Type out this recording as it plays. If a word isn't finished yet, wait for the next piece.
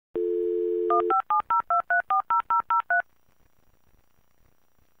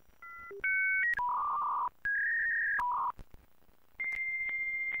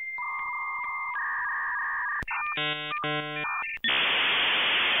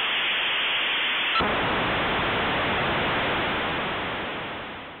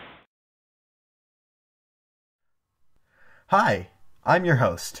Hi, I'm your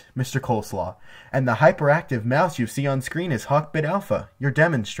host, MrColeslaw, and the hyperactive mouse you see on screen is Hawkbit Alpha, your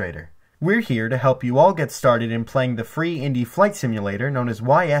demonstrator. We're here to help you all get started in playing the free indie flight simulator known as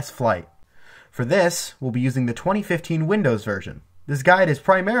YSFlight. For this, we'll be using the 2015 Windows version. This guide is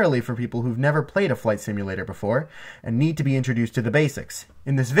primarily for people who've never played a flight simulator before and need to be introduced to the basics.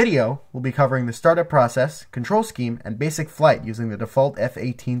 In this video, we'll be covering the startup process, control scheme, and basic flight using the default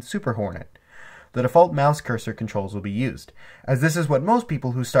F-18 Super Hornet. The default mouse cursor controls will be used, as this is what most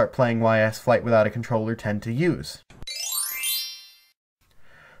people who start playing YSFlight without a controller tend to use.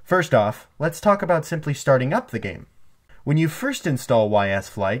 First off, let's talk about simply starting up the game. When you first install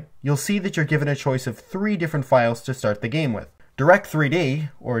YSFlight, you'll see that you're given a choice of 3 different files to start the game with: Direct3D,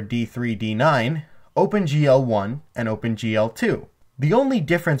 or D3D9, OpenGL1, and OpenGL2. The only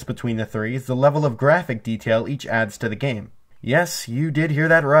difference between the 3 is the level of graphic detail each adds to the game. Yes, you did hear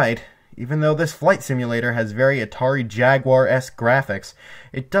that right. Even though this flight simulator has very Atari Jaguar-esque graphics,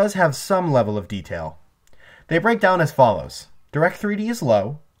 it does have some level of detail. They break down as follows. Direct3D is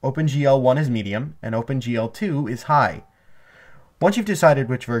low, OpenGL1 is medium, and OpenGL2 is high. Once you've decided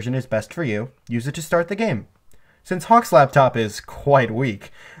which version is best for you, use it to start the game. Since Hawk's laptop is quite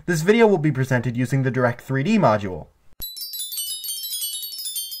weak, this video will be presented using the Direct3D module.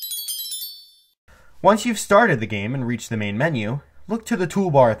 Once you've started the game and reached the main menu, look to the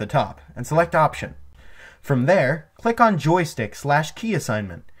toolbar at the top and select Option. From there, click on Joystick/Key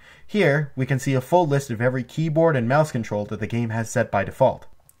Assignment. Here, we can see a full list of every keyboard and mouse control that the game has set by default.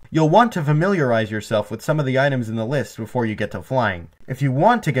 You'll want to familiarize yourself with some of the items in the list before you get to flying. If you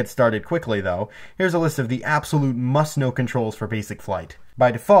want to get started quickly though, here's a list of the absolute must-know controls for basic flight.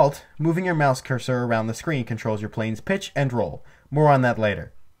 By default, moving your mouse cursor around the screen controls your plane's pitch and roll. More on that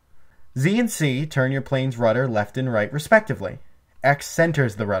later. Z and C turn your plane's rudder left and right respectively. X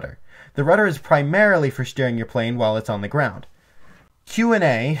centers the rudder. The rudder is primarily for steering your plane while it's on the ground. Q and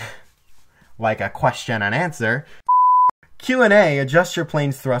A, like a question and answer, Q and A adjusts your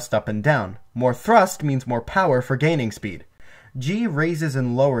plane's thrust up and down. More thrust means more power for gaining speed. G raises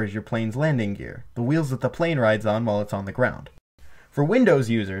and lowers your plane's landing gear, the wheels that the plane rides on while it's on the ground. For Windows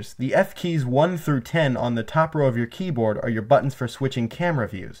users, the F keys 1 through 10 on the top row of your keyboard are your buttons for switching camera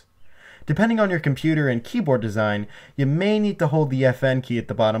views. Depending on your computer and keyboard design, you may need to hold the FN key at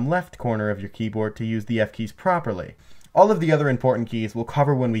the bottom left corner of your keyboard to use the F keys properly. All of the other important keys we'll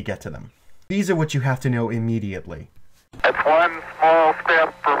cover when we get to them. These are what you have to know immediately. It's one small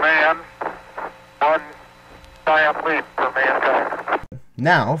step for man, one giant leap for mankind.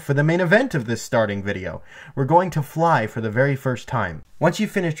 Now, for the main event of this starting video, we're going to fly for the very first time. Once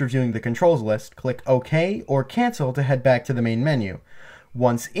you've finished reviewing the controls list, click OK or Cancel to head back to the main menu.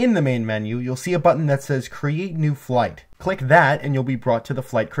 Once in the main menu, you'll see a button that says Create New Flight. Click that and you'll be brought to the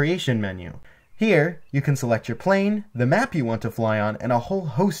Flight Creation menu. Here, you can select your plane, the map you want to fly on, and a whole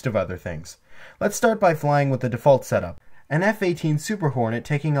host of other things. Let's start by flying with the default setup. An F-18 Super Hornet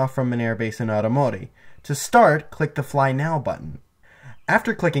taking off from an airbase in Aramori. To start, click the Fly Now button.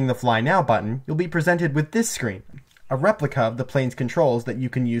 After clicking the Fly Now button, you'll be presented with this screen, a replica of the plane's controls that you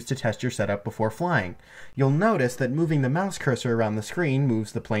can use to test your setup before flying. You'll notice that moving the mouse cursor around the screen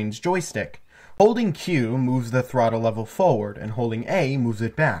moves the plane's joystick. Holding Q moves the throttle level forward, and holding A moves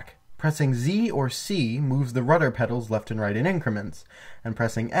it back. Pressing Z or C moves the rudder pedals left and right in increments, and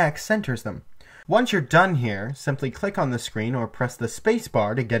pressing X centers them. Once you're done here, simply click on the screen or press the space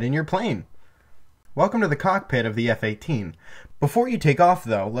bar to get in your plane. Welcome to the cockpit of the F-18. Before you take off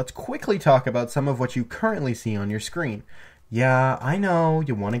though, let's quickly talk about some of what you currently see on your screen. Yeah, I know,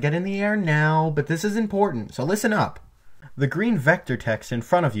 you want to get in the air now, but this is important, so listen up. The green vector text in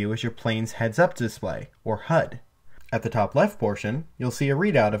front of you is your plane's heads-up display, or HUD. At the top left portion, you'll see a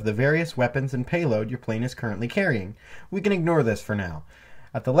readout of the various weapons and payload your plane is currently carrying. We can ignore this for now.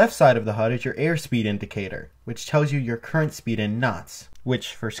 At the left side of the HUD is your airspeed indicator, which tells you your current speed in knots,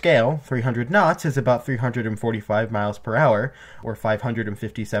 which, for scale, 300 knots is about 345 miles per hour, or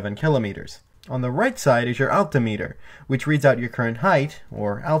 557 kilometers. On the right side is your altimeter, which reads out your current height,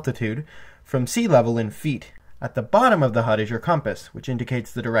 or altitude, from sea level in feet. At the bottom of the HUD is your compass, which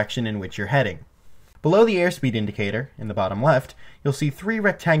indicates the direction in which you're heading. Below the airspeed indicator, in the bottom left, you'll see 3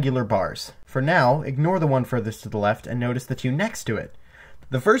 rectangular bars. For now, ignore the one furthest to the left and notice the 2 next to it.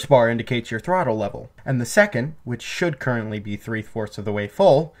 The first bar indicates your throttle level, and the second, which should currently be 3/4 of the way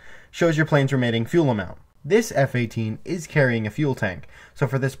full, shows your plane's remaining fuel amount. This F-18 is carrying a fuel tank, so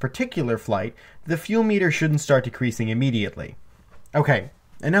for this particular flight, the fuel meter shouldn't start decreasing immediately. Okay,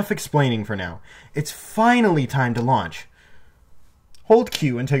 enough explaining for now. It's finally time to launch. Hold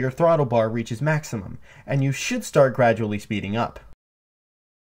Q until your throttle bar reaches maximum, and you should start gradually speeding up.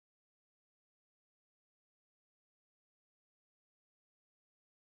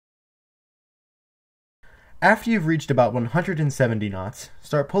 After you've reached about 170 knots,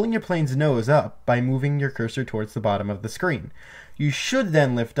 start pulling your plane's nose up by moving your cursor towards the bottom of the screen. You should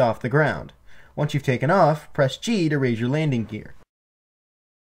then lift off the ground. Once you've taken off, press G to raise your landing gear.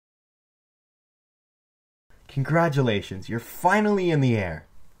 Congratulations, you're finally in the air.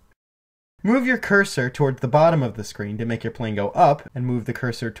 Move your cursor towards the bottom of the screen to make your plane go up, and move the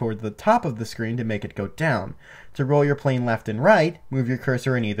cursor towards the top of the screen to make it go down. To roll your plane left and right, move your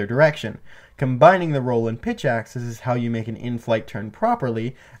cursor in either direction. Combining the roll and pitch axis is how you make an in-flight turn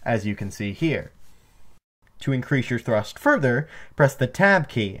properly, as you can see here. To increase your thrust further, press the Tab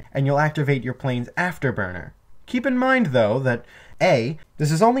key, and you'll activate your plane's afterburner. Keep in mind, though, that A,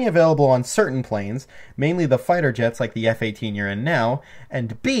 this is only available on certain planes, mainly the fighter jets like the F-18 you're in now,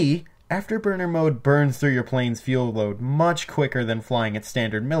 and B, afterburner mode burns through your plane's fuel load much quicker than flying at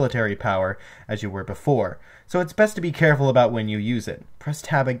standard military power, as you were before, so it's best to be careful about when you use it. Press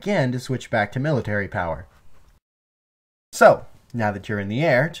Tab again to switch back to military power. So, now that you're in the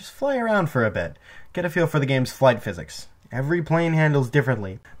air, just fly around for a bit. Get a feel for the game's flight physics. Every plane handles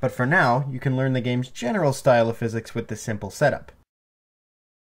differently, but for now, you can learn the game's general style of physics with this simple setup.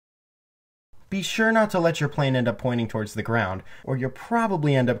 Be sure not to let your plane end up pointing towards the ground, or you'll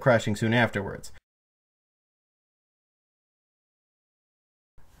probably end up crashing soon afterwards.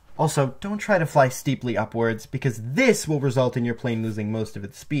 Also, don't try to fly steeply upwards, because this will result in your plane losing most of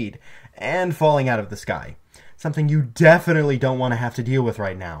its speed, and falling out of the sky. Something you definitely don't want to have to deal with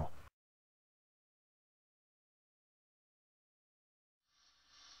right now.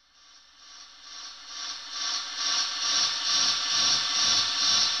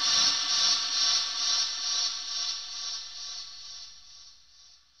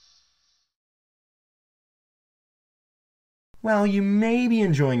 Well, you may be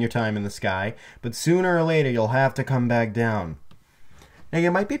enjoying your time in the sky, but sooner or later you'll have to come back down. Now you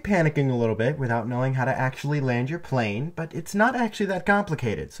might be panicking a little bit without knowing how to actually land your plane, but it's not actually that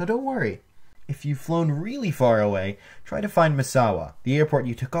complicated, so don't worry. If you've flown really far away, try to find Misawa, the airport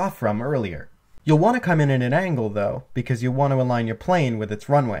you took off from earlier. You'll want to come in at an angle though, because you'll want to align your plane with its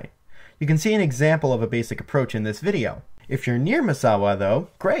runway. You can see an example of a basic approach in this video. If you're near Misawa though,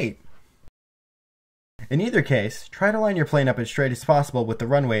 great! In either case, try to line your plane up as straight as possible with the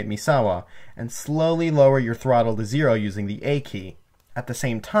runway at Misawa, and slowly lower your throttle to 0 using the A key. At the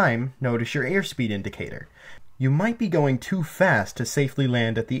same time, notice your airspeed indicator. You might be going too fast to safely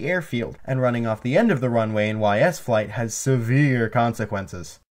land at the airfield, and running off the end of the runway in YSFlight has severe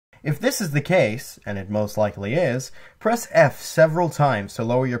consequences. If this is the case, and it most likely is, press F several times to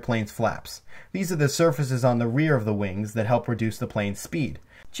lower your plane's flaps. These are the surfaces on the rear of the wings that help reduce the plane's speed.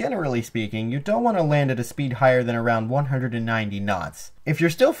 Generally speaking, you don't want to land at a speed higher than around 190 knots. If you're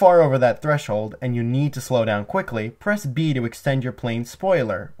still far over that threshold and you need to slow down quickly, press B to extend your plane's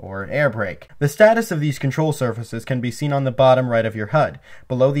spoiler, or air brake. The status of these control surfaces can be seen on the bottom right of your HUD,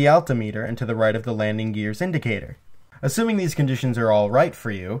 below the altimeter and to the right of the landing gear's indicator. Assuming these conditions are all right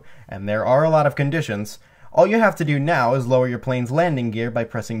for you, and there are a lot of conditions, all you have to do now is lower your plane's landing gear by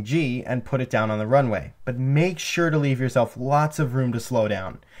pressing G and put it down on the runway, but make sure to leave yourself lots of room to slow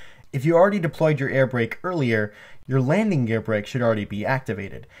down. If you already deployed your air brake earlier, your landing gear brake should already be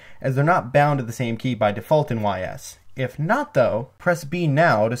activated, as they're not bound to the same key by default in YS. If not though, press B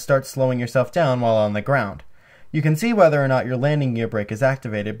now to start slowing yourself down while on the ground. You can see whether or not your landing gear brake is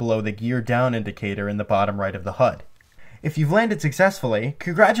activated below the gear down indicator in the bottom right of the HUD. If you've landed successfully,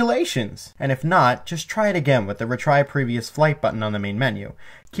 congratulations! And if not, just try it again with the Retry Previous Flight button on the main menu,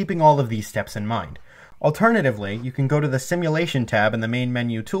 keeping all of these steps in mind. Alternatively, you can go to the Simulation tab in the main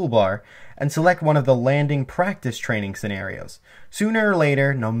menu toolbar and select one of the landing practice training scenarios. Sooner or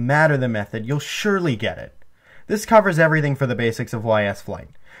later, no matter the method, you'll surely get it. This covers everything for the basics of YSFlight.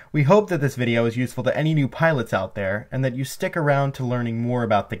 We hope that this video is useful to any new pilots out there, and that you stick around to learning more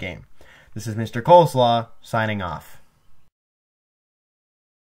about the game. This is MrColeslaw, signing off.